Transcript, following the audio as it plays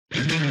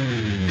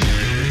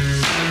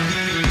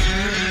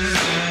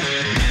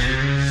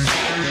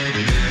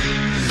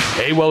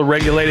A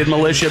well-regulated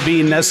militia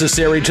being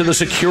necessary to the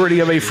security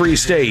of a free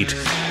state.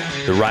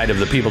 The right of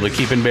the people to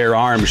keep and bear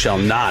arms shall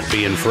not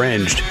be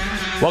infringed.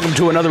 Welcome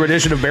to another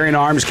edition of Bearing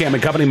Arms, Cam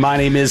 & Company. My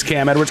name is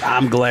Cam Edwards.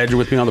 I'm glad you're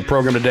with me on the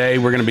program today.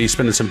 We're going to be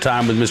spending some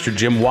time with Mr.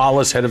 Jim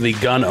Wallace, head of the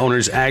Gun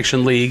Owners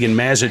Action League in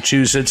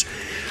Massachusetts,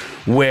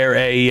 where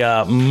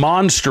a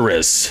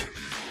monstrous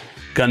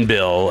gun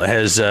bill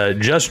has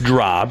just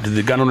dropped.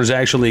 The Gun Owners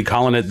Action League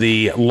calling it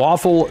the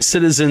Lawful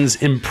Citizens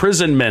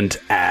Imprisonment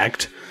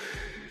Act.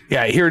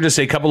 Yeah, here are just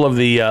a couple of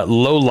the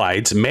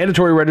lowlights.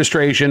 Mandatory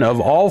registration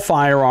of all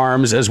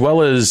firearms as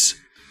well as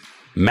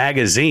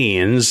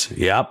magazines.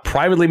 Yeah,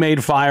 privately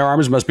made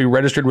firearms must be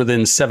registered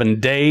within 7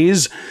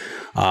 days.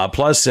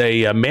 Plus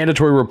a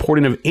mandatory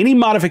reporting of any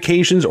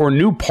modifications or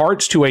new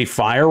parts to a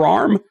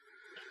firearm.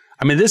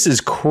 I mean, this is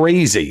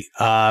crazy.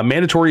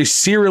 Mandatory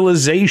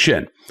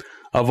serialization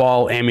of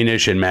all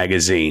ammunition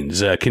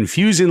magazines.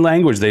 Confusing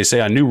language, they say,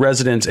 on new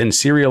residents and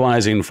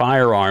serializing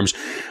firearms,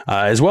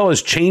 as well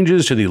as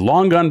changes to the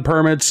long gun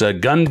permits,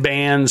 gun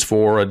bans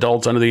for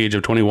adults under the age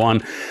of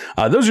 21.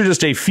 Those are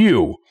just a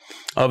few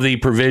of the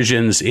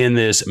provisions in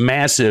this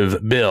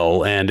massive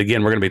bill. And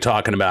again, we're going to be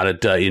talking about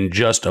it in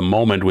just a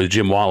moment with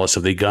Jim Wallace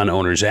of the Gun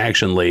Owners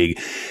Action League.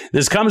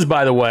 This comes,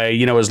 by the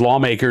way, as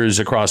lawmakers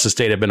across the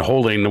state have been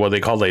holding what they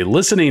call a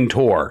listening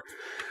tour.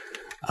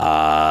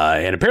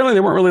 And apparently they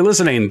weren't really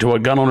listening to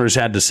what gun owners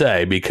had to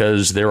say,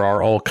 because there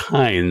are all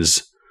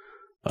kinds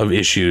of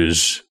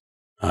issues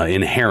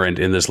inherent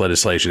in this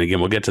legislation. Again,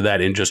 we'll get to that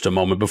in just a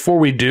moment. Before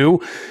we do,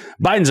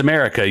 Biden's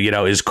America,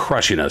 is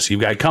crushing us.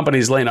 You've got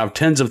companies laying off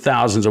tens of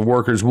thousands of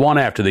workers, one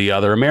after the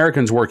other.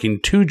 Americans working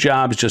 2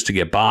 jobs just to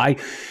get by.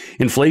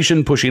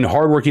 Inflation pushing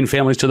hardworking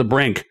families to the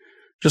brink.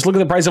 Just look at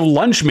the price of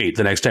lunch meat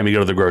the next time you go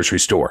to the grocery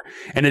store.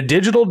 And a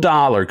digital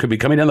dollar could be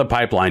coming down the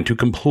pipeline to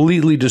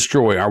completely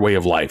destroy our way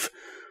of life.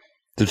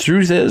 The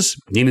truth is,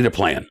 you need a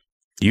plan.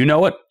 You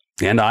know it,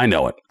 and I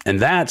know it. And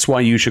that's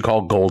why you should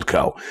call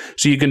Goldco.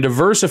 So you can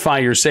diversify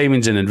your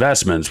savings and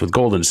investments with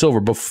gold and silver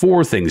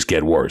before things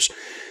get worse.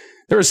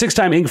 They're a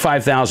 6-time Inc.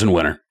 5000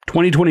 winner,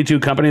 2022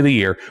 Company of the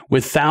Year,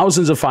 with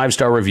thousands of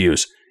 5-star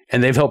reviews.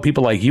 And they've helped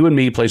people like you and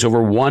me place over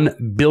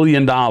 $1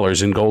 billion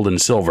in gold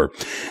and silver.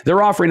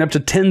 They're offering up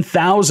to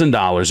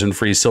 $10,000 in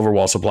free silver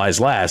while supplies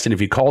last. And if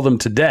you call them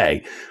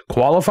today,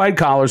 qualified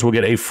callers will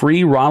get a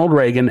free Ronald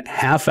Reagan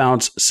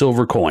half-ounce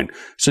silver coin.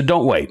 So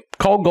don't wait.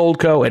 Call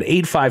Goldco at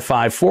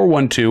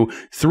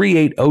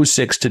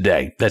 855-412-3806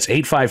 today. That's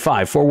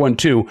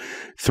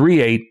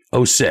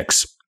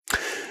 855-412-3806.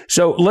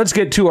 So let's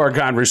get to our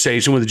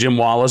conversation with Jim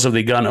Wallace of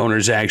the Gun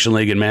Owners Action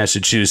League in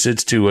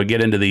Massachusetts to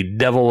get into the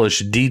devilish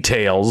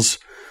details,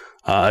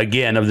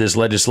 again, of this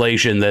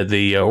legislation that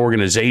the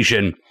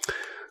organization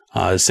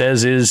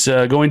says is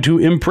going to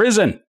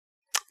imprison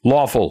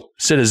lawful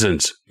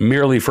citizens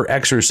merely for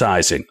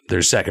exercising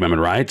their Second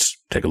Amendment rights.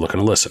 Take a look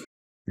and a listen.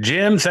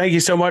 Jim, thank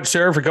you so much,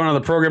 sir, for coming on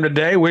the program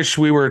today. Wish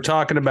we were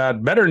talking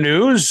about better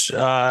news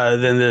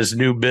than this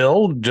new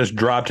bill just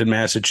dropped in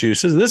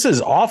Massachusetts. This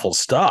is awful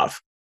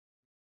stuff.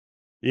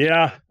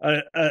 Yeah,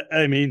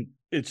 I mean,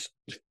 it's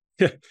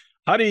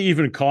how do you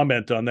even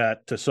comment on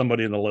that to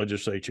somebody in the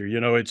legislature?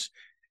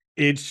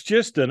 It's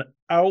just an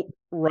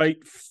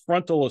outright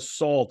frontal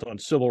assault on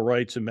civil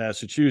rights in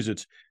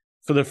Massachusetts.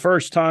 For the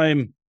first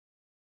time,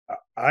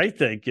 I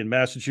think, in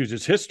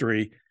Massachusetts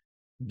history,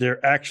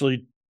 they're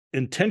actually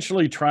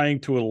intentionally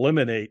trying to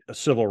eliminate a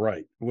civil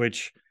right,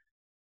 which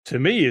to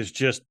me is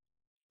just,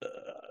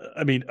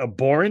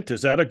 abhorrent.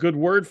 Is that a good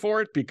word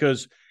for it?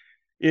 Because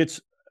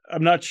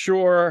I'm not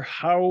sure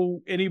how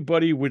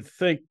anybody would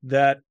think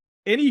that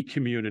any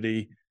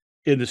community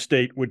in the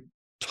state would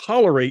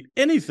tolerate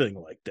anything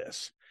like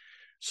this.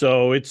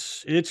 So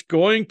it's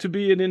going to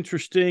be an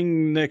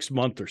interesting next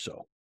month or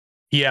so.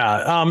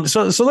 Yeah.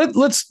 So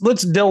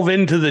let's delve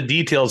into the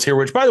details here,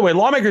 which, by the way,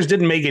 lawmakers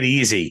didn't make it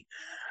easy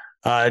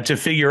to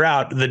figure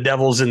out the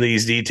devils in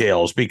these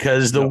details,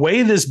 because the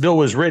way this bill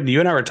was written, you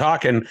and I were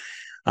talking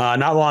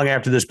not long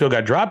after this bill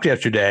got dropped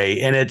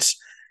yesterday, and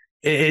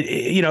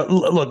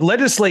look,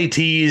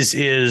 legislatees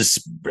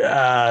is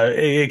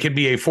it could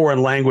be a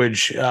foreign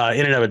language in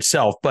and of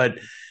itself, but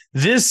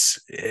this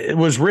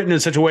was written in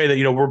such a way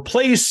that,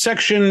 replace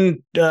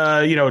section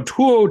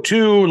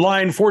 202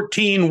 line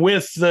 14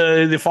 with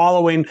the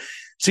following.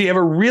 So you have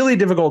a really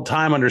difficult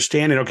time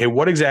understanding, okay,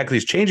 what exactly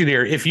is changing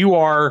here if you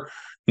are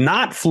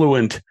not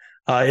fluent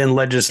in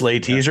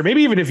legislatees, or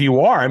maybe even if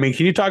you are. I mean,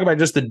 can you talk about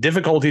just the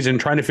difficulties in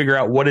trying to figure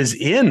out what is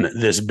in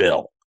this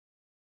bill?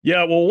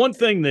 Yeah, well, one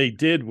thing they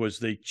did was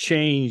they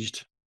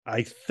changed,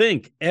 I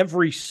think,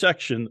 every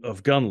section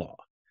of gun law.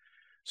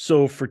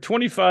 So for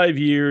 25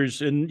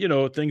 years, and,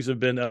 things have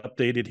been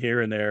updated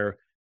here and there,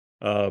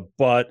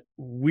 but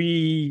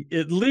we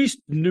at least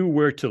knew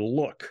where to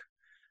look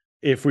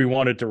if we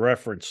wanted to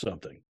reference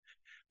something.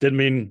 Didn't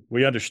mean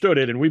we understood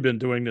it, and we've been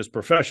doing this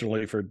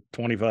professionally for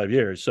 25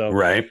 years. So,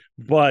 right.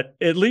 But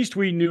at least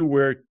we knew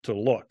where to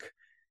look.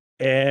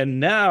 And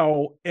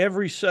now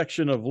every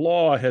section of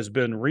law has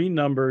been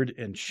renumbered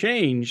and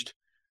changed.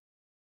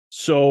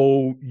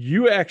 So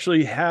you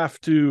actually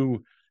have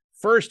to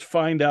first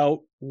find out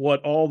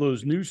what all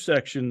those new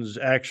sections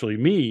actually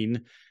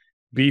mean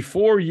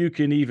before you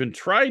can even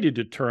try to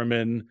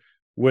determine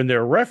when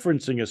they're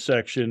referencing a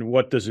section,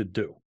 what does it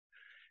do?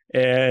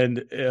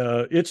 And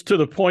it's to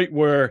the point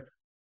where,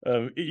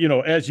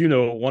 as you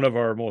know, one of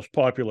our most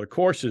popular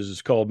courses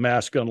is called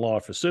Mass Gun Law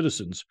for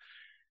Citizens.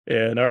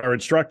 And our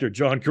instructor,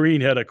 John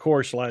Green, had a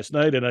course last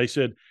night. And I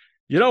said,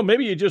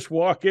 maybe you just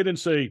walk in and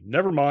say,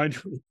 never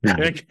mind,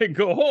 and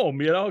go home,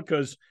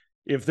 because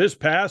if this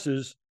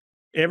passes,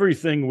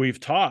 everything we've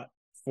taught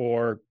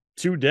for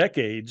 2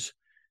 decades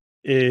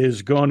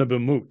is going to be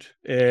moot.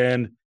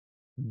 And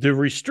the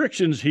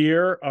restrictions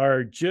here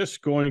are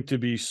just going to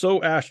be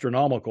so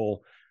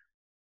astronomical.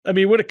 I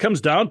mean, when it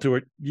comes down to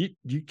it,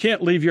 you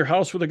can't leave your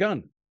house with a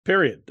gun,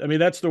 period. I mean,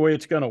 that's the way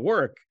it's going to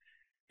work.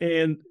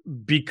 And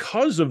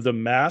because of the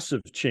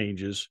massive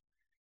changes,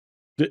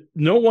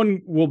 no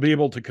one will be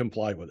able to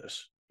comply with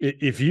this.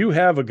 If you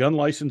have a gun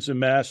license in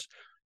Mass,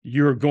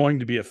 you're going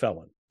to be a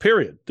felon,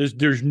 period.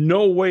 There's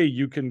no way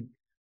you can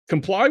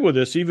comply with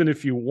this, even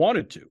if you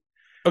wanted to.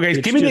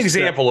 Okay, give me an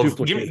example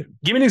give me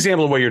an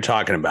example of what you're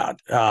talking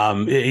about.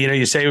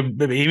 You say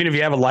even if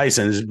you have a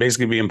license, it's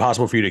basically be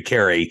impossible for you to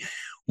carry.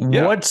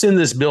 Yeah. What's in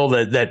this bill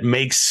that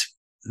makes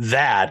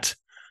that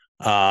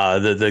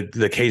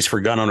the case for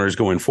gun owners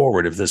going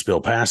forward if this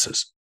bill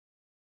passes?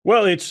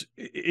 Well, it's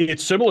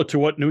similar to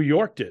what New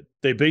York did.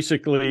 They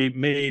basically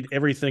made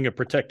everything a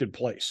protected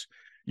place.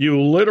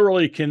 You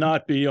literally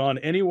cannot be on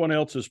anyone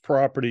else's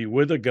property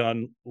with a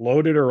gun,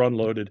 loaded or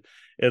unloaded,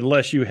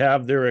 unless you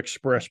have their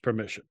express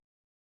permission.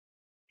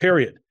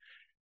 Period.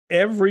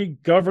 Every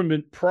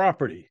government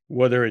property,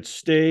 whether it's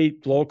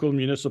state, local,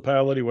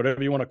 municipality,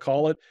 whatever you want to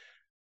call it,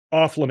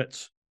 off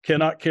limits.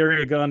 Cannot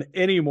carry a gun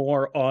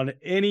anymore on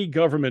any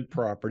government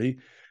property.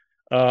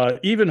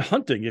 Even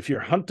hunting, if you're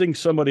hunting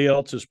somebody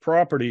else's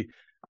property,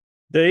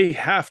 they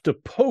have to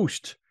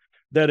post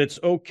that it's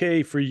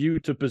okay for you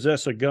to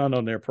possess a gun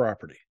on their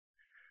property.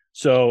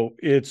 So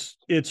it's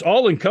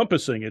all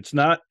encompassing. It's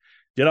not,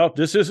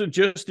 this isn't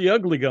just the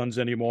ugly guns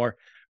anymore.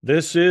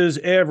 This is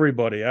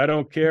everybody. I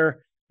don't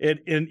care.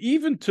 And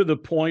even to the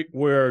point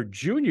where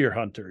junior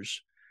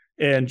hunters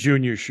and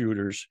junior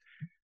shooters,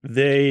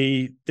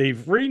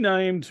 they've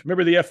renamed,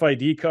 remember the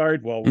FID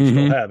card? Well, we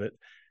still have it.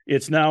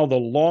 It's now the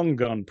long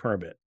gun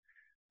permit.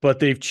 But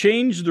they've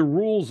changed the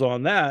rules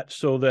on that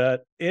so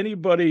that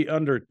anybody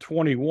under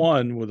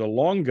 21 with a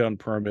long gun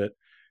permit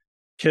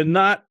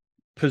cannot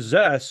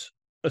possess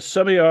a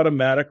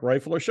semi-automatic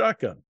rifle or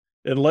shotgun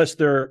unless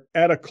they're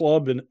at a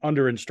club and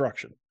under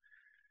instruction.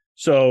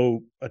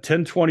 So a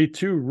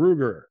 1022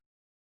 Ruger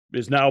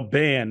is now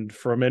banned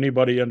from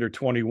anybody under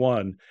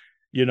 21.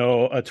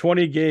 A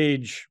 20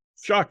 gauge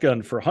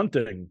shotgun for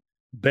hunting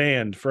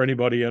banned for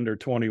anybody under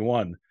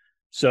 21.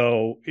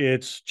 So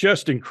it's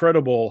just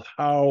incredible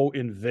how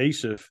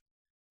invasive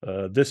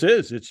this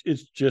is.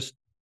 It's just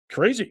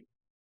crazy.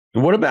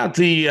 What about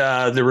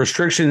the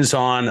restrictions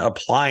on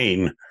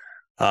applying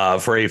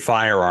for a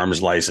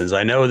firearms license?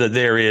 I know that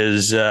there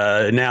is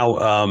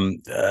now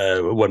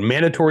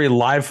mandatory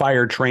live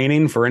fire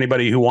training for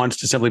anybody who wants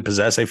to simply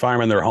possess a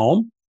firearm in their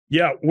home.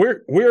 Yeah,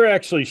 we're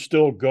actually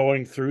still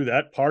going through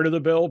that part of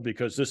the bill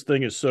because this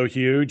thing is so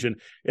huge, and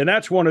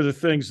that's one of the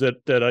things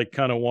that I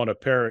kind of want to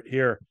parrot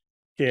here,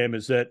 Cam,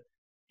 is that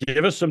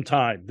give us some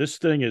time. This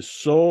thing is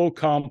so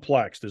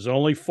complex. There's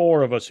only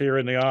 4 of us here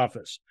in the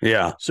office.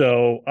 Yeah.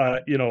 So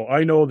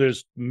I know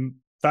there's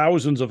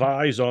thousands of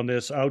eyes on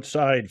this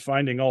outside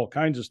finding all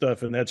kinds of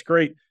stuff, and that's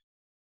great.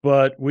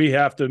 But we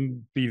have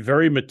to be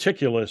very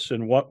meticulous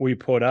in what we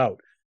put out.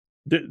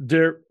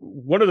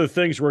 One of the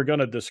things we're going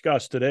to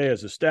discuss today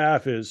as a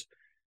staff is,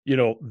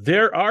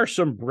 there are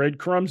some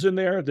breadcrumbs in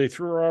there they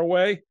threw our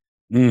way.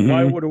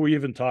 Why would we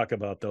even talk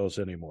about those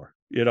anymore?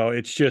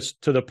 It's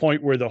just to the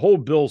point where the whole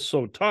bill's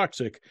so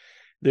toxic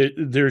that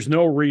there's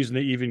no reason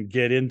to even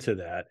get into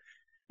that.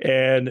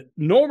 And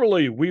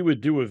normally we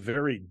would do a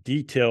very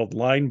detailed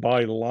line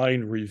by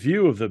line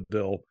review of the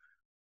bill.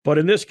 But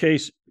in this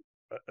case,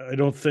 I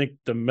don't think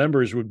the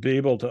members would be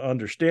able to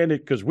understand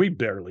it because we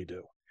barely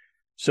do.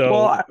 So,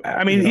 well,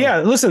 I mean,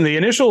 listen, the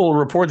initial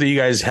report that you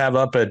guys have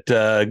up at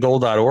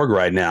gold.org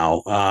right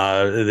now,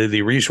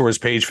 the resource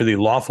page for the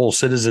Lawful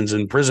Citizens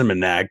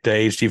Imprisonment Act,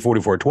 HT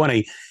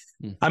 4420.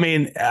 I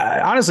mean,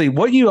 honestly,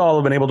 what you all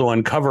have been able to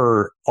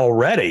uncover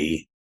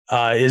already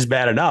is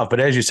bad enough.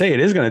 But as you say, it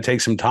is going to take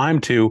some time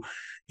to,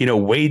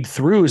 wade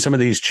through some of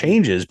these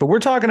changes. But we're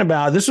talking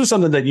about, this was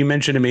something that you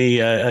mentioned to me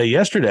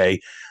yesterday,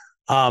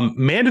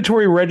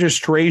 mandatory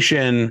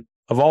registration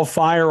of all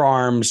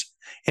firearms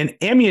and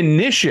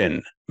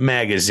ammunition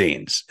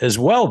magazines as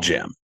well,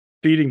 Jim.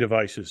 Feeding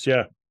devices.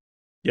 Yeah.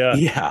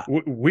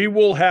 We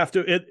will have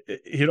to,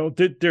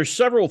 there's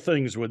several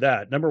things with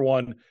that. Number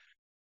one,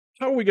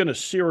 how are we going to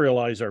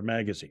serialize our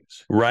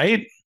magazines?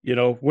 Right.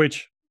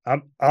 Which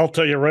I'll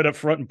tell you right up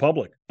front in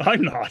public,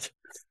 I'm not.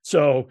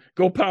 So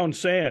go pound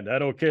sand. I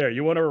don't care.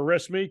 You want to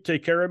arrest me?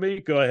 Take care of me?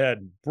 Go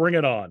ahead. Bring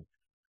it on.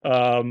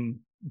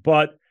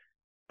 But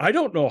I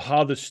don't know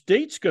how the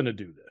state's going to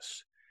do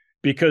this.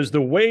 because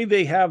the way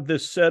they have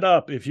this set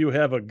up, if you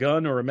have a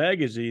gun or a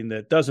magazine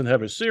that doesn't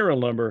have a serial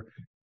number,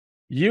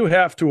 you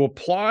have to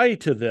apply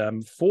to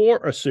them for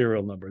a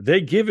serial number.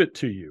 They give it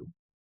to you.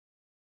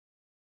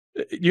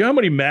 You know how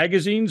many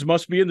magazines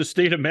must be in the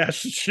state of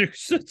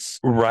Massachusetts?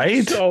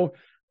 Right. So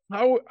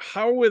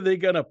how are they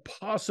going to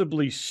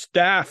possibly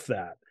staff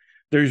that?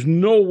 There's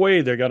no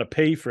way they're going to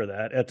pay for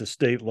that at the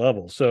state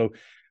level. So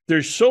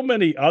there's so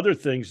many other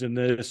things in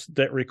this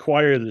that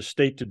require the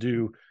state to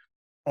do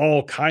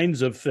all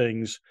kinds of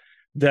things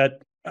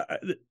that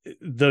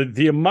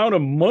the amount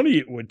of money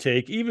it would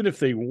take, even if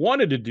they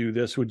wanted to do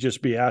this, would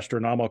just be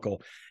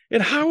astronomical.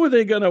 And how are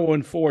they going to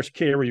enforce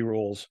carry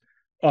rules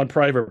on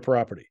private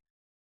property?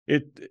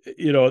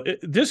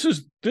 This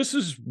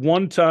is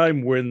one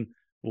time when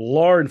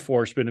law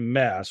enforcement en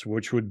masse,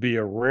 which would be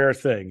a rare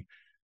thing,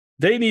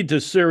 they need to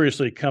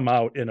seriously come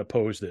out and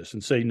oppose this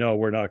and say, no,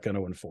 we're not going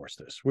to enforce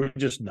this. We're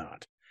just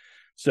not.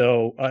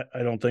 So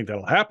I don't think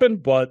that'll happen,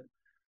 but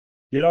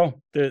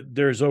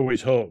there's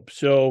always hope.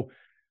 So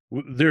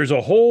there's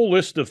a whole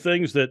list of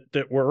things that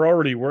we're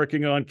already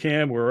working on,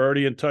 Cam. We're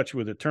already in touch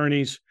with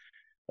attorneys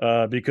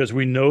because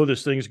we know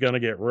this thing's going to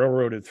get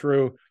railroaded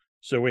through.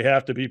 So we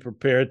have to be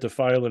prepared to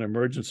file an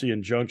emergency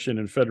injunction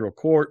in federal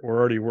court. We're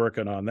already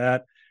working on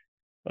that.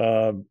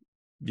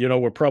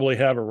 We'll probably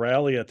have a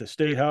rally at the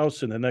State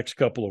House in the next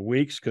couple of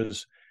weeks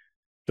because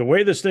the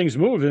way this thing's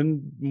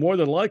moving, more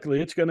than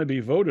likely it's going to be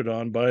voted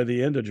on by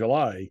the end of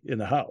July in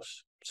the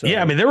House. So,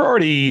 yeah, I mean, they were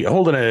already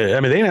holding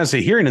they announced a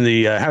hearing in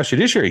the House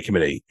Judiciary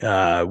Committee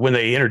when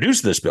they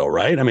introduced this bill,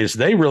 right? I mean, so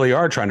they really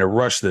are trying to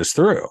rush this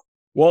through.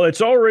 Well,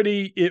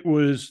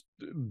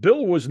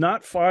 bill was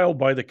not filed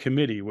by the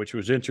committee, which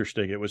was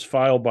interesting. It was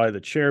filed by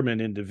the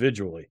chairman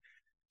individually.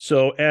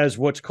 So as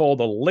what's called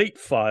a late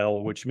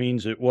file, which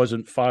means it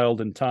wasn't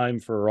filed in time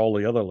for all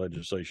the other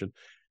legislation,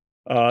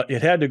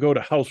 it had to go to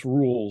House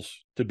Rules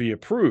to be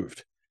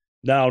approved.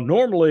 Now,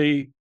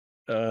 normally,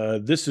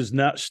 this is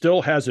not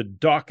still has a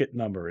docket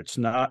number. It's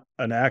not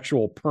an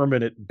actual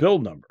permanent bill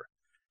number.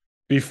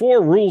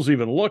 Before Rules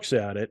even looks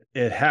at it,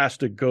 it has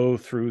to go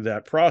through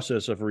that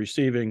process of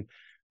receiving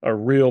a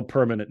real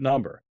permanent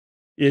number.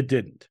 It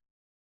didn't.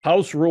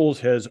 House Rules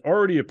has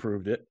already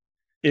approved it.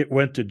 It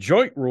went to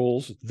Joint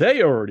Rules.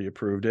 They already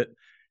approved it.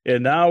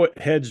 And now it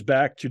heads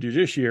back to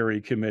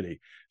Judiciary Committee.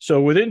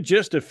 So within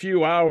just a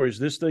few hours,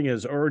 this thing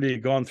has already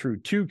gone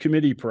through 2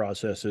 committee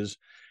processes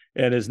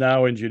and is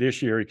now in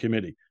Judiciary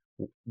Committee.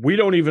 We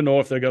don't even know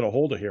if they're going to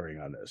hold a hearing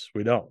on this.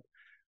 We don't.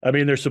 I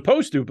mean, they're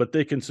supposed to, but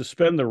they can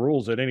suspend the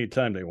rules at any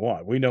time they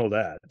want. We know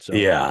that. So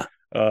yeah,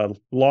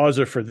 laws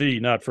are for thee,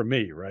 not for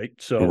me, right?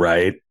 So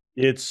right.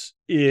 It's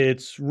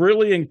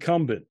really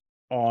incumbent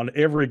on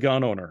every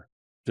gun owner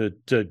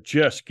to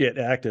just get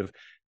active.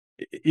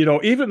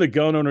 Even the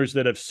gun owners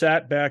that have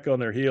sat back on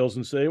their heels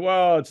and say,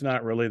 well, it's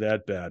not really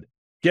that bad.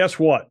 Guess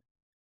what?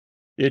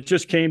 It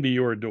just came to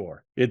your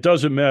door. It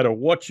doesn't matter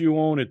what you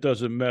own. It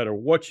doesn't matter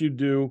what you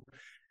do.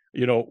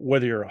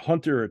 Whether you're a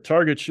hunter, a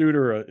target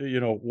shooter,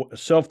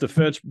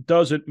 self-defense,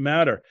 doesn't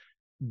matter.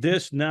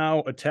 This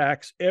now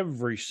attacks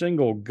every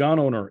single gun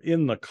owner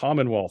in the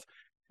Commonwealth.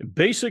 It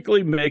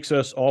basically makes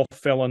us all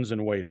felons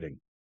in waiting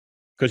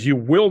because you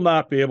will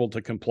not be able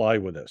to comply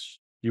with this.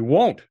 You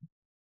won't.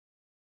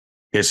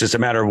 It's just a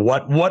matter of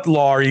what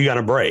law are you going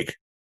to break?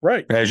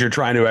 Right. As you're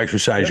trying to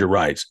exercise your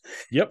rights.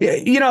 Yep.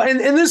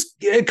 And this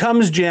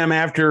comes, Jim,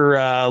 after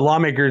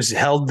lawmakers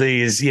held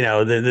these,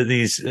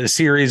 these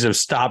series of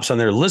stops on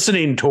their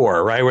listening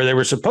tour, right, where they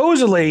were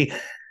supposedly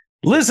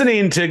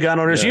listening to gun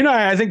owners. Yeah.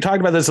 I think talked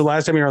about this the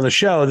last time you were on the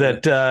show,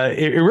 that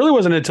it really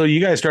wasn't until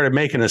you guys started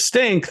making a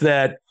stink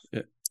that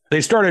they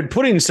started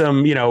putting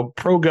some,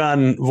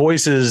 pro-gun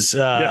voices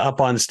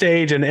up on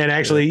stage and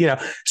actually,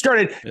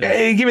 started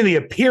giving the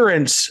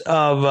appearance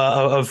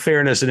of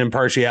fairness and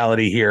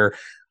impartiality here.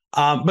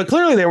 But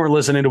clearly they weren't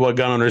listening to what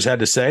gun owners had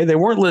to say. They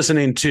weren't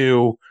listening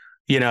to,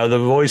 the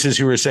voices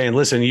who were saying,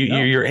 listen,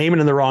 you're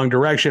aiming in the wrong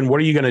direction. What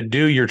are you going to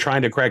do? You're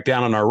trying to crack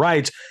down on our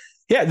rights.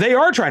 Yeah, they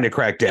are trying to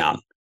crack down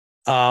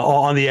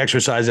on the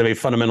exercise of a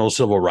fundamental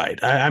civil right.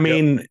 I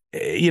mean,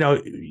 I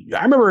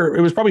remember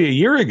it was probably a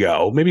year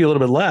ago, maybe a little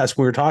bit less,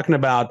 we were talking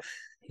about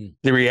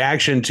the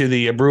reaction to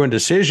the Bruin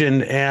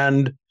decision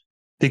and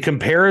the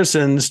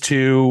comparisons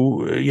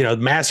to,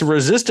 massive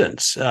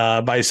resistance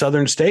by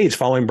southern states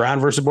following Brown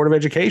versus Board of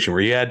Education,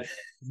 where you had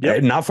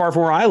not far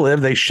from where I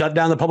live, they shut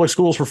down the public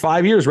schools for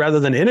 5 years rather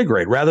than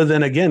integrate, rather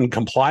than, again,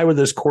 comply with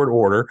this court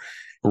order,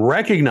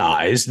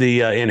 recognize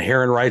the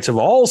inherent rights of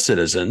all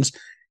citizens.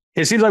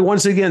 It seems like,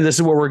 once again, this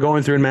is what we're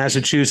going through in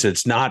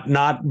Massachusetts,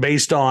 not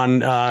based on,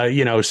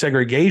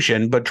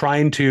 segregation, but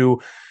trying to,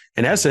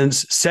 in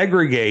essence,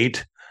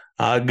 segregate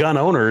gun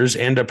owners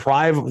and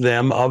deprive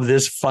them of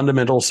this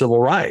fundamental civil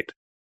right.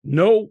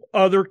 No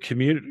other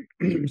community,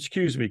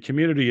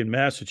 community in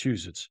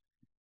Massachusetts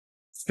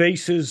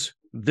faces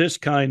this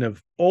kind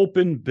of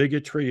open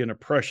bigotry and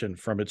oppression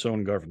from its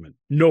own government.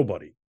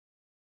 Nobody.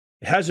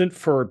 It hasn't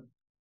for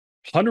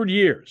 100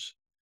 years.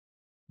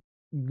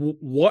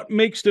 What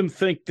makes them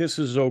think this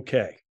is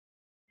okay?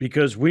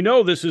 Because we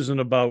know this isn't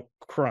about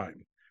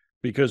crime.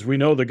 because we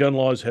know the gun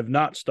laws have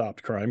not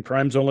stopped crime.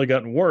 Crime's only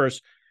gotten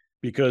worse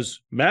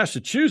because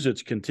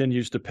Massachusetts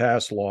continues to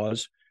pass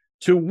laws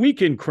to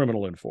weaken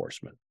criminal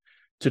enforcement,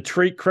 to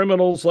treat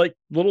criminals like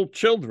little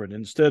children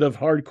instead of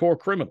hardcore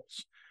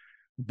criminals.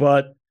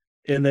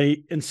 And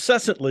they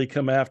incessantly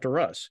come after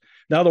us.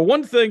 Now, the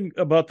one thing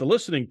about the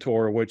listening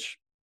tour, which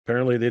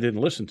apparently they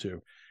didn't listen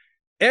to,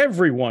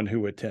 everyone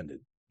who attended,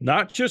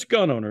 not just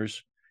gun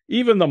owners,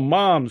 even the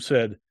mom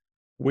said,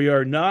 we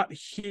are not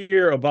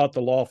here about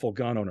the lawful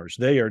gun owners.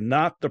 They are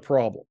not the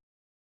problem.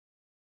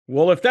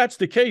 Well, if that's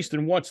the case,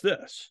 then what's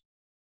this?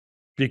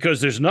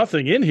 Because there's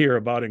nothing in here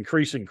about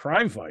increasing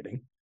crime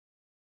fighting.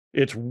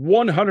 It's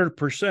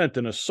 100%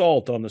 an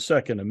assault on the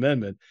Second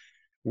Amendment,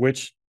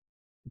 which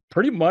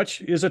pretty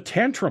much is a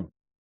tantrum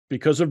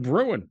because of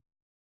Bruin.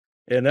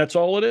 And that's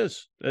all it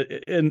is.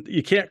 And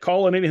you can't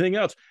call it anything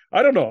else.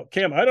 I don't know,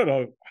 Cam, I don't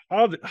know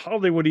how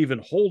they would even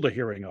hold a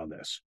hearing on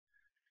this,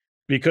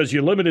 because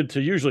you're limited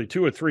to usually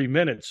 2 or 3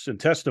 minutes in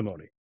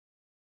testimony.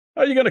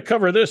 How are you going to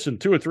cover this in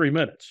 2 or 3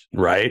 minutes?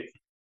 Right.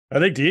 I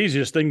think the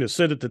easiest thing to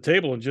sit at the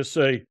table and just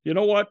say, you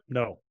know what?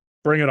 No,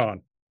 bring it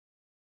on.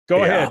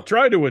 Go ahead.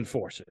 Try to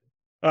enforce it.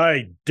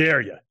 I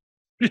dare you.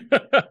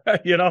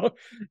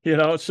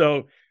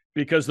 So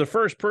because the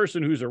first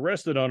person who's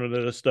arrested under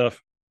this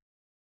stuff,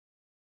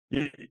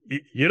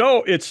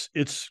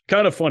 it's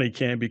kind of funny,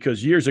 Cam,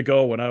 because years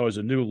ago when I was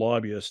a new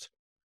lobbyist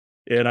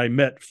and I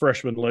met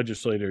freshman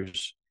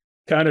legislators,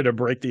 kind of to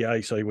break the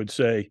ice, I would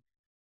say,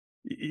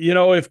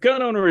 if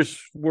gun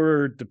owners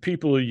were the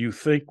people you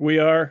think we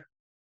are,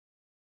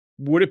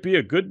 would it be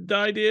a good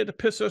idea to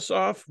piss us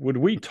off? Would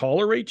we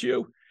tolerate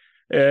you?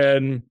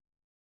 And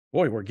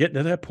boy, we're getting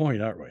to that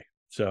point, aren't we?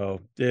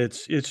 So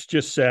it's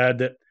just sad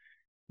that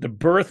the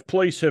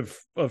birthplace of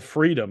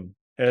freedom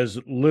has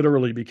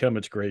literally become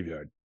its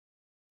graveyard.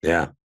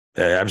 Yeah,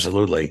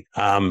 absolutely.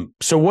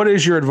 So what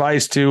is your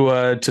advice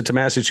to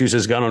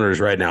Massachusetts gun owners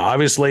right now?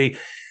 Obviously,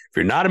 if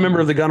you're not a member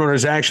of the Gun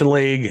Owners Action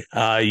League,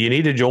 you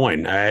need to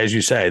join. As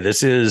you say,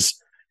 this is,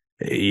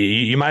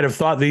 you might have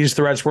thought these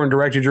threats weren't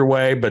directed your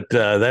way, but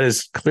that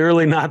is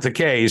clearly not the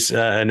case.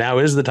 Now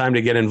is the time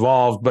to get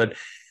involved. But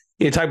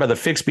you talk about the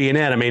fix being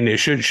in. I mean,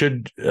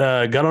 should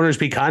gun owners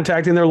be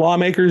contacting their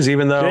lawmakers,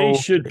 even though they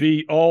should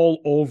be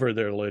all over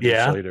their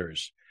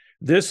legislators? Yeah.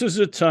 This is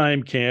a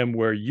time, Cam,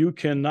 where you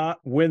cannot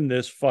win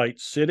this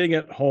fight sitting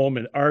at home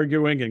and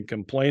arguing and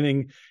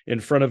complaining in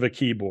front of a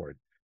keyboard.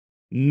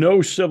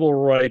 No civil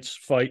rights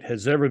fight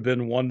has ever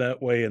been won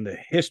that way in the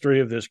history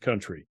of this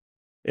country.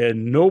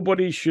 And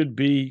nobody should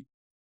be,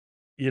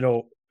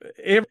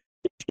 everyone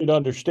should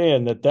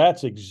understand that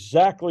that's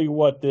exactly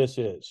what this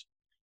is.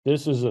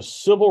 This is a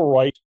civil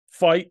rights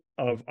fight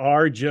of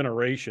our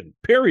generation,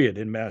 period,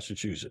 in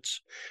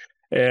Massachusetts.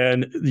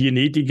 And you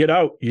need to get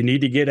out. You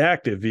need to get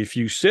active. If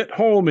you sit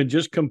home and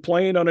just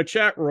complain on a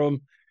chat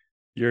room,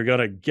 you're going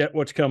to get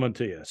what's coming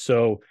to you.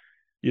 So,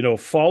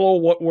 follow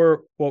what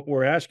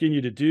we're asking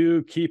you to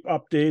do. Keep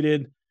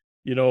updated.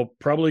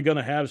 Probably going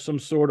to have some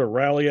sort of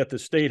rally at the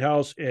State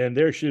House, and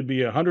there should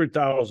be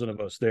 100,000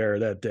 of us there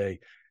that day.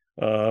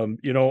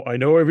 I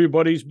know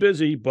everybody's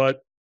busy,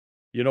 but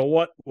you know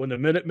what? When the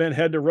Minutemen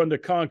had to run to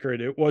Concord,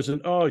 it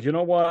wasn't, oh, you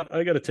know what?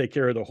 I got to take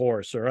care of the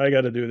horse, or I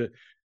got to do that.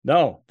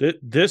 No,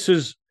 this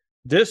is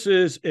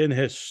an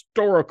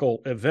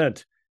historical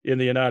event in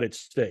the United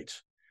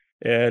States,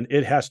 and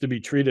it has to be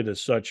treated as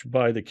such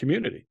by the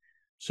community.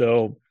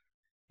 So,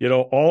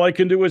 all I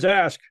can do is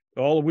ask.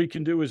 All we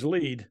can do is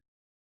lead,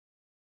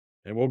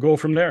 and we'll go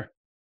from there.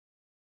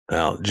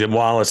 Well, Jim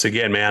Wallace,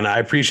 again, man, I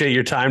appreciate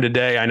your time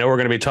today. I know we're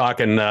going to be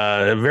talking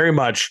very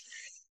much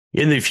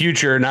in the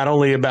future, not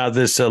only about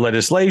this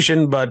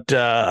legislation, but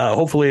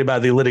hopefully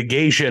about the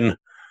litigation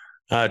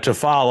to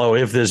follow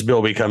if this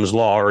bill becomes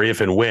law, or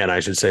if and when, I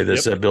should say,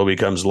 this bill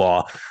becomes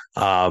law.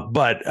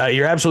 But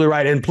you're absolutely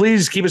right. And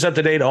please keep us up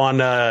to date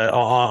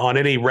on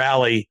any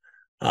rally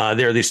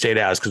there at the State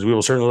House, because we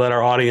will certainly let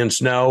our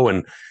audience know.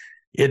 And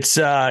it's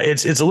a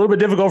little bit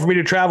difficult for me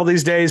to travel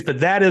these days, but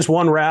that is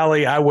one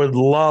rally I would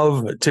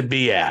love to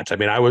be at. I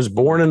mean, I was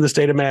born in the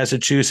state of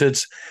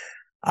Massachusetts.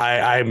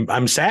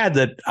 I'm sad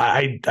that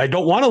I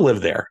don't want to live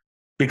there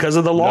because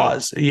of the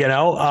laws,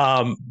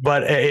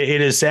 but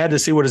it is sad to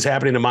see what is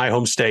happening in my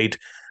home state.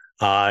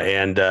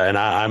 And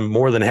I'm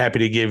more than happy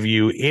to give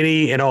you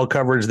any and all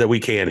coverage that we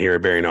can here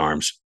at Bearing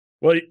Arms.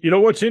 Well,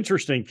 what's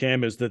interesting,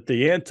 Cam, is that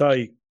the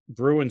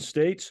anti-Bruin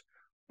states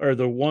are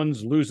the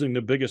ones losing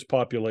the biggest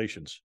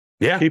populations.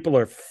 Yeah. People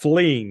are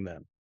fleeing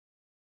them.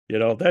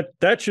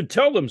 That should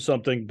tell them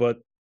something, but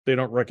they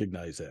don't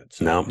recognize that.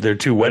 So, no, they're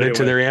too wedded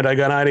to their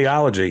anti-gun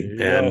ideology.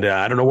 And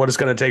I don't know what it's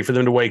going to take for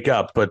them to wake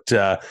up. But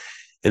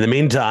in the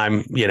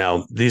meantime,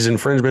 these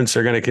infringements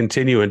are going to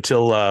continue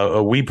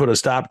until we put a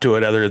stop to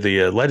it, either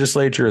the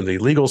legislature and the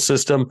legal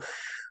system.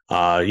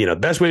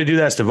 Best way to do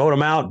that is to vote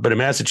them out. But in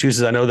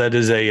Massachusetts, I know that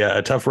is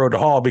a tough road to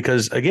haul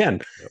because, again,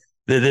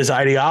 this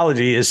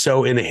ideology is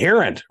so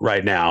inherent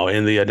right now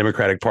in the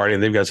Democratic Party,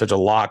 and they've got such a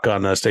lock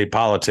on state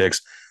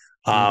politics.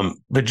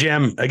 But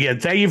Jim, again,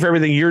 thank you for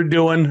everything you're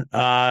doing.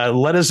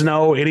 Let us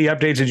know any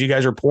updates as you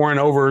guys are pouring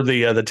over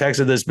the text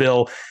of this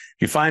bill.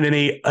 If you find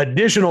any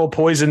additional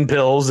poison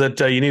pills that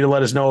you need to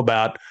let us know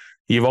about,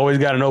 you've always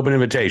got an open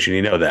invitation.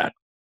 You know that.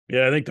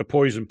 Yeah, I think the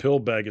poison pill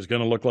bag is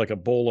going to look like a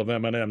bowl of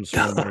M&Ms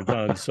when we're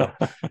done. So,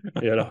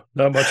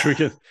 not much we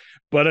can.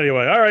 But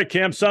anyway, all right,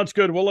 Cam, sounds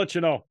good. We'll let you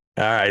know.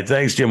 All right.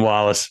 Thanks, Jim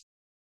Wallace.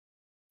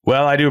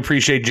 Well, I do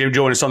appreciate Jim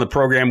joining us on the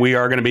program. We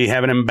are going to be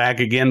having him back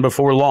again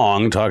before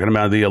long, talking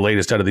about the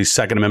latest out of the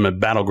Second Amendment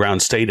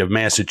battleground state of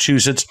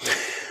Massachusetts.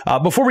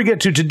 Before we get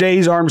to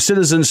today's armed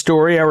citizen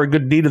story, our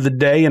good deed of the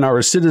day, and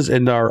our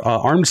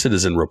armed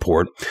citizen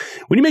report,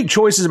 when you make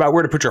choices about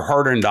where to put your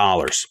hard-earned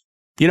dollars,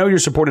 you're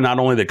supporting not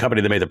only the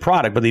company that made the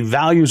product, but the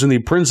values and the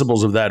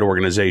principles of that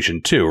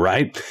organization too,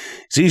 right?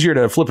 It's easier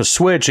to flip a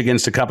switch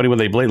against a company when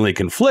they blatantly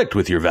conflict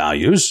with your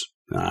values.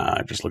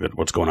 Just look at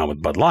what's going on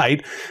with Bud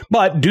Light.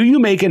 But do you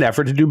make an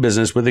effort to do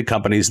business with the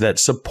companies that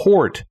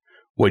support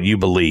what you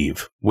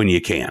believe when you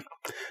can?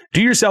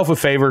 Do yourself a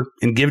favor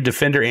and give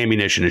Defender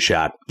Ammunition a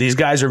shot. These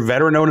guys are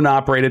veteran-owned and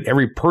operated.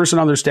 Every person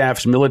on their staff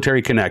is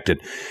military connected.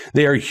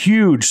 They are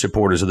huge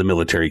supporters of the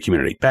military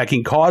community,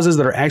 backing causes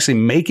that are actually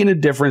making a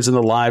difference in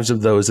the lives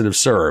of those that have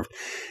served.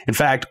 In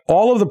fact,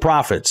 all of the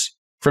profits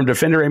from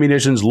Defender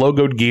Ammunition's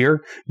logoed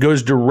gear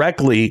goes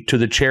directly to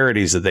the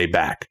charities that they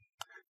back.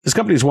 This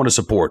company is one to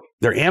support.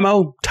 Their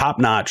ammo,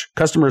 top-notch.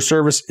 Customer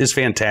service is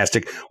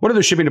fantastic. One of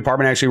the shipping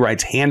department actually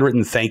writes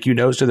handwritten thank you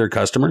notes to their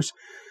customers.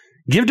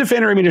 Give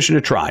Defender Ammunition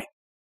a try.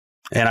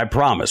 And I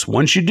promise,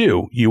 once you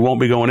do, you won't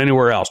be going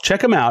anywhere else.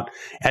 Check them out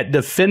at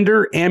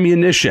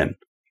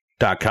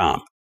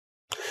defenderammunition.com. All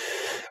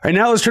right,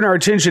 now let's turn our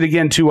attention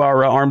again to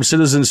our armed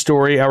citizen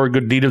story, our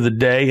good deed of the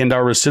day, and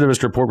our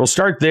recidivist report. We'll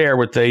start there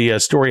with a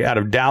story out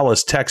of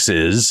Dallas,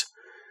 Texas.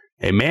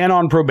 A man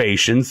on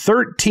probation,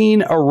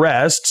 13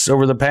 arrests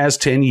over the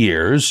past 10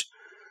 years,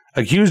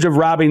 accused of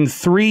robbing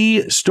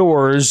 3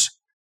 stores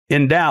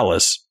in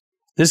Dallas.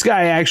 This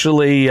guy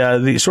actually,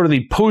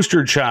 the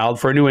poster child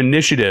for a new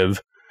initiative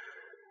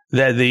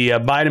that the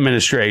Biden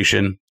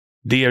administration,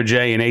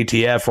 DOJ and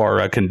ATF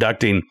are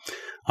conducting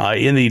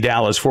in the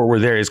Dallas-Fort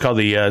Worth area.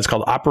 It's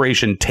called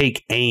Operation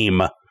Take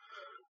Aim.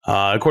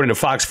 According to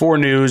Fox 4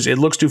 News, it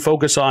looks to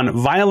focus on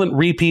violent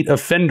repeat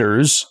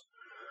offenders,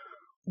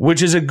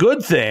 which is a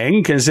good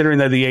thing, considering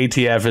that the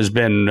ATF has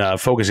been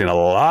focusing a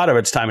lot of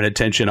its time and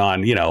attention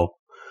on,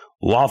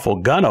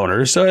 lawful gun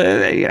owners. So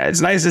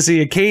it's nice to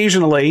see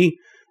occasionally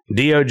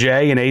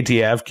DOJ and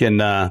ATF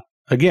can,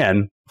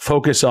 again,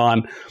 focus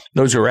on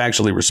those who are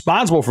actually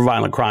responsible for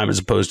violent crime as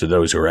opposed to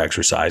those who are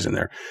exercising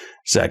their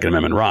Second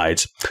Amendment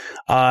rights.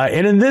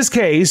 And in this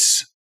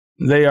case,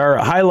 they are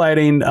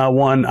highlighting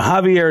one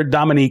Javier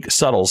Dominique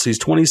Suttles. He's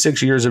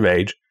 26 years of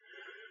age.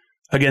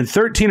 Again,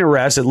 13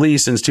 arrests at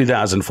least since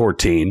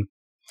 2014.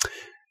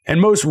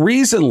 And most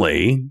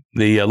recently,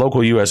 the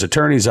local U.S.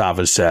 Attorney's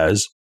Office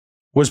says,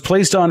 was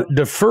placed on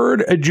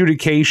deferred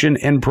adjudication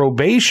and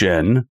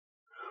probation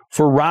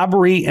for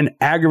robbery and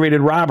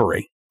aggravated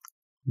robbery.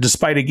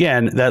 Despite,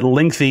 again, that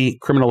lengthy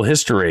criminal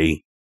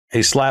history,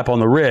 a slap on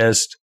the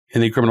wrist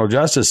in the criminal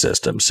justice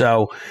system.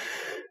 So,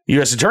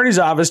 U.S. Attorney's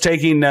Office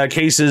taking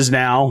cases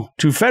now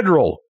to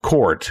federal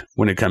court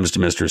when it comes to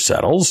Mr.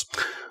 Suttles.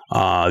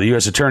 The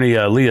U.S. Attorney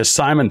Leah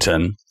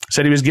Simonton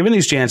said he was given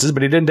these chances,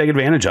 but he didn't take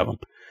advantage of them.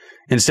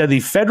 Instead, the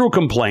federal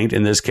complaint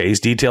in this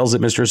case details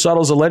that Mr.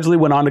 Suttles allegedly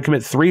went on to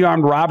commit 3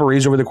 armed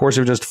robberies over the course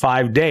of just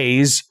 5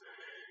 days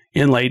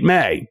in late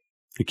May.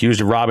 Accused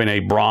of robbing a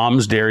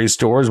Brahms dairy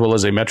store as well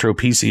as a Metro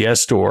PCS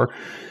store,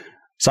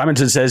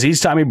 Simonton says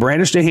each time he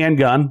brandished a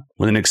handgun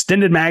with an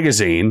extended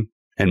magazine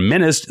and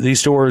menaced the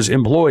store's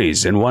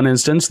employees. In one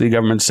instance, the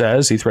government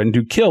says he threatened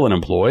to kill an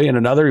employee. In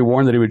another, he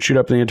warned that he would shoot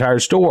up the entire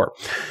store.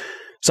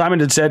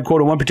 Simon had said,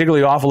 quote, in one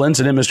particularly awful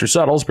incident, Mr.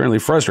 Suttles, apparently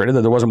frustrated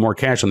that there wasn't more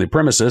cash on the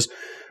premises,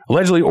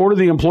 allegedly ordered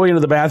the employee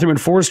into the bathroom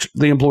and forced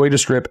the employee to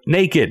strip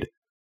naked.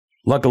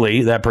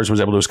 Luckily, that person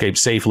was able to escape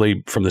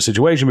safely from the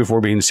situation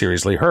before being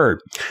seriously hurt.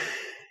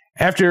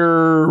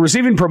 After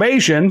receiving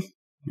probation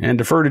and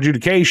deferred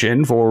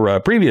adjudication for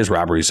previous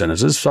robbery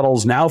sentences,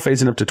 Suttles now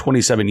facing up to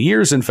 27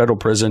 years in federal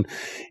prison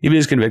if he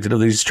is convicted of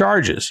these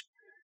charges.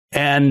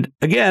 And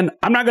again,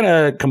 I'm not going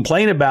to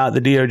complain about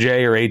the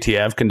DOJ or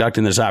ATF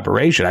conducting this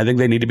operation. I think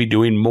they need to be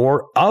doing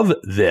more of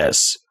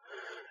this.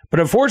 But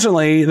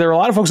unfortunately, there are a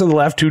lot of folks on the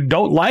left who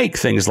don't like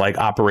things like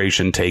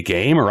Operation Take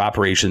Aim or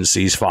Operation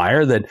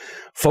Ceasefire that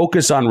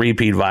focus on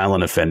repeat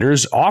violent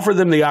offenders, offer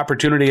them the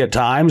opportunity at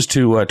times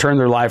to turn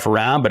their life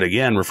around, but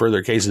again, refer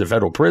their cases to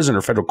federal prison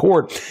or federal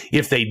court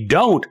if they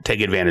don't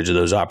take advantage of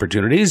those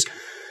opportunities.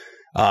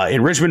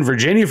 In Richmond,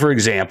 Virginia, for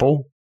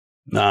example,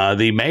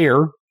 the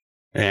mayor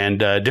and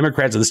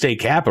Democrats of the state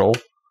capitol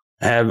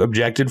have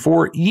objected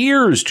for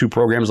years to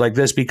programs like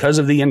this because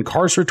of the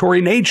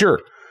incarceratory nature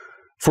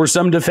for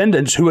some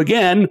defendants who,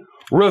 again,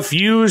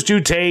 refuse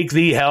to take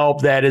the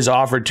help that is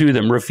offered to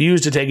them, refuse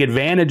to take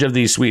advantage of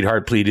these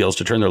sweetheart plea deals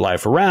to turn their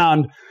life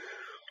around.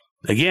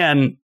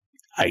 Again,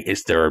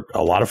 there are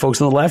a lot of folks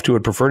on the left who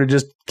would prefer to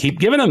just keep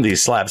giving them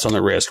these slaps on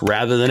the wrist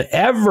rather than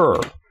ever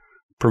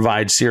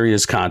provide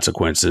serious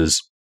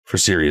consequences for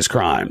serious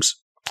crimes.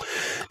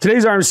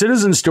 Today's armed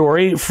citizen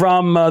story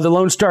from the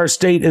Lone Star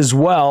State as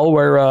well,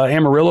 where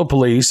Amarillo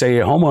police, a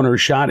homeowner,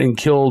 shot and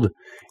killed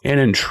an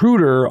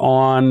intruder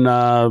on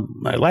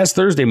last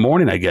Thursday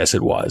morning, I guess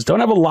it was. Don't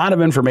have a lot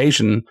of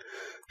information,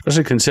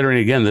 especially considering,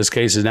 again, this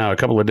case is now a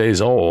couple of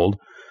days old.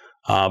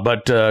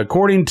 But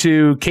according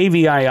to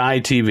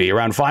KVII TV,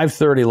 around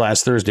 5:30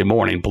 last Thursday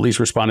morning, police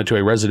responded to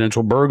a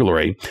residential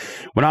burglary.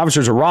 When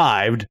officers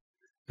arrived,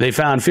 they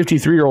found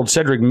 53-year-old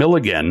Cedric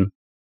Milligan,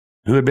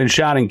 who had been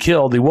shot and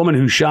killed. The woman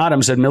who shot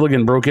him said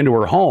Milligan broke into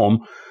her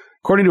home.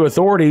 According to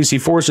authorities, he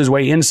forced his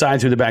way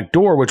inside through the back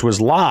door, which was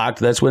locked.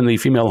 That's when the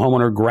female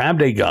homeowner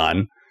grabbed a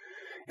gun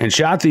and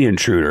shot the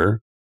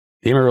intruder.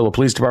 The Amarillo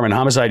Police Department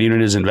Homicide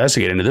Unit is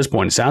investigating. At this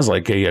point, it sounds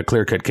like a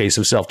clear-cut case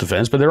of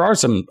self-defense, but there are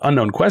some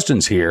unknown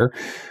questions here.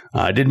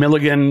 Did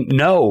Milligan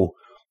know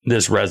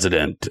this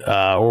resident,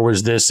 or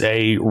was this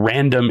a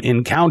random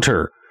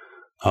encounter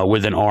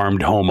with an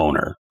armed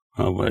homeowner?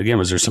 Again,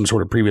 was there some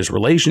sort of previous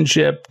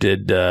relationship?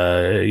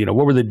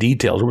 What were the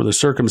details? What were the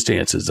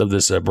circumstances of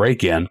this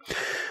break-in?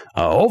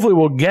 Hopefully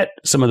we'll get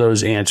some of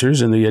those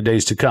answers in the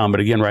days to come. But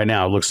again, right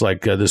now, it looks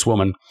like this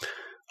woman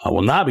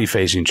will not be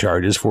facing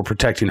charges for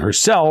protecting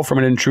herself from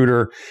an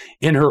intruder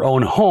in her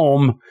own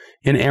home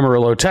in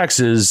Amarillo,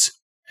 Texas.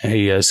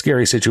 A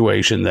scary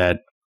situation that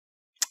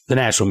the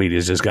national media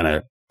is just going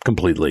to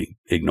completely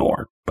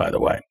ignore, by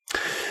the way.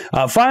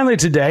 Finally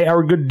today,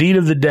 our good deed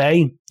of the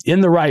day,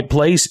 in the right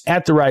place,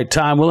 at the right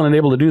time, willing and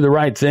able to do the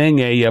right thing.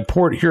 A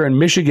Port Huron,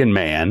 Michigan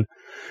man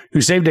who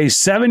saved a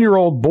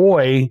 7-year-old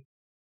boy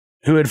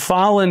who had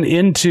fallen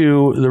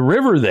into the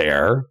river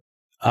there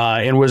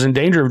and was in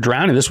danger of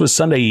drowning. This was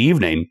Sunday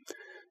evening.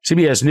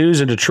 CBS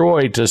News in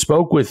Detroit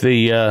spoke with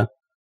the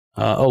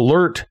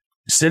alert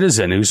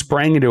citizen who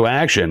sprang into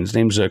action. His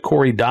name's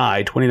Corey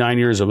Dye, 29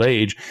 years of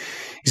age.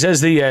 He says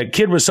the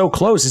kid was so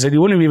close, he said he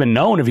wouldn't have even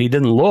known if he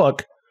didn't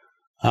look.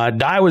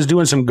 Dye was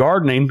doing some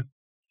gardening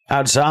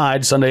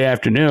outside Sunday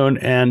afternoon,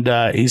 and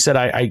he said,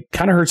 I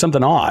kind of heard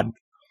something odd.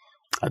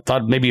 I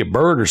thought maybe a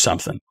bird or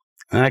something.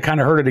 And I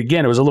kind of heard it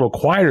again. It was a little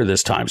quieter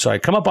this time. So I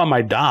come up on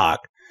my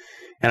dock,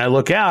 and I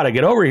look out. I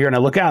get over here, and I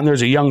look out, and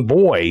there's a young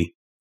boy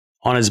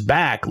on his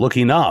back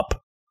looking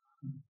up.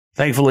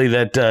 Thankfully,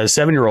 that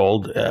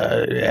 7-year-old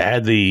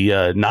had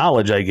the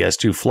knowledge, I guess,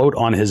 to float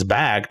on his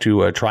back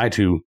to try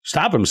to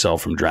stop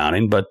himself from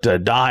drowning. But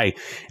Dye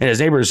and his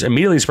neighbors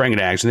immediately sprang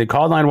into action. They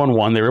called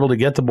 911. They were able to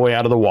get the boy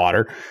out of the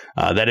water.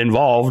 That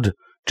involved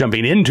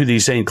jumping into the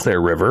St. Clair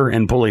River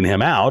and pulling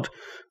him out.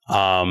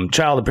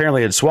 Child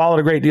apparently had swallowed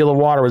a great deal of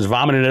water, was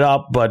vomiting it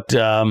up, but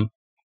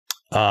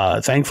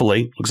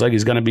thankfully, looks like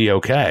he's going to be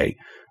okay.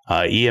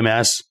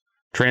 EMS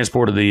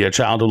transported the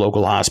child to a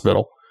local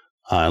hospital.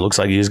 It looks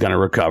like he's going to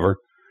recover.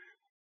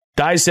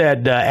 Dye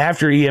said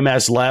after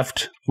EMS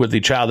left with the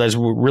child, that's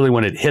really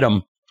when it hit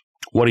him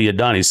what he had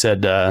done. He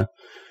said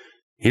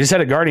he just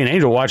had a guardian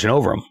angel watching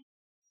over him.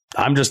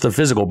 I'm just the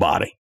physical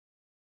body.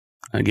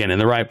 Again, in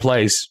the right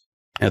place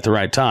at the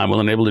right time,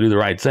 willing and able to do the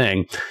right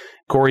thing.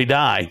 Corey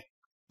Dye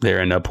there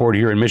in Port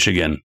Huron,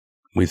 Michigan,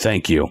 we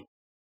thank you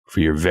for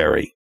your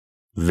very,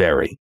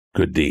 very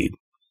good deed,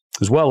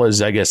 as well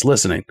as, I guess,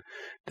 listening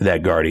to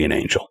that guardian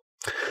angel.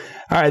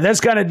 All right, that's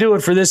going to do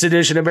it for this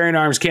edition of Bearing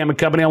Arms Cam &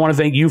 Company. I want to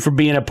thank you for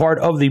being a part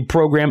of the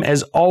program.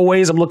 As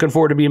always, I'm looking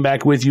forward to being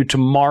back with you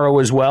tomorrow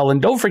as well.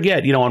 And don't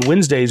forget, on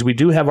Wednesdays, we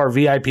do have our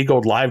VIP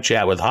Gold live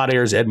chat with Hot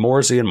Air's Ed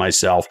Morrissey and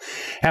myself.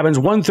 Happens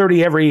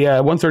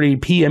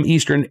 1:30 p.m.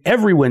 Eastern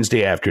every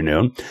Wednesday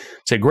afternoon.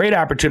 It's a great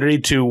opportunity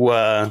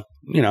to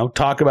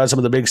talk about some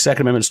of the big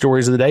Second Amendment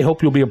stories of the day.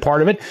 Hope you'll be a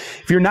part of it.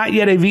 If you're not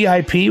yet a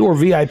VIP or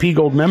VIP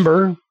Gold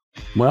member,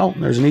 well,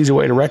 there's an easy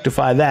way to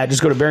rectify that.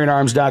 Just go to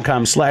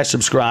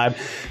bearingarms.com/subscribe.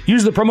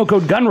 Use the promo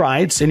code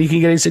GUNRIGHTS, and you can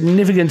get a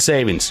significant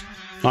savings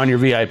on your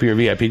VIP or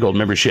VIP Gold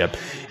membership.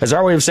 As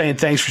our way of saying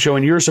thanks for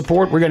showing your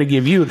support, we're going to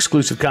give you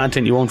exclusive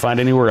content you won't find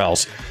anywhere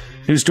else.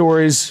 News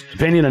stories,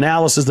 opinion,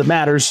 analysis that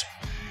matters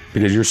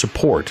because your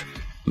support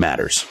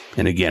matters.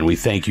 And again, we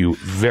thank you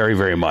very,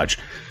 very much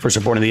for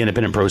supporting the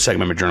independent pro-Second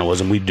Amendment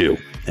journalism we do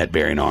at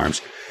Bearing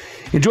Arms.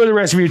 Enjoy the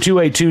rest of your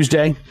 2A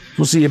Tuesday.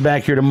 We'll see you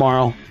back here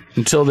tomorrow.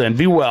 Until then,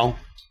 be well,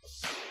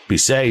 be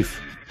safe,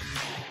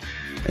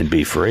 and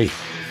be free.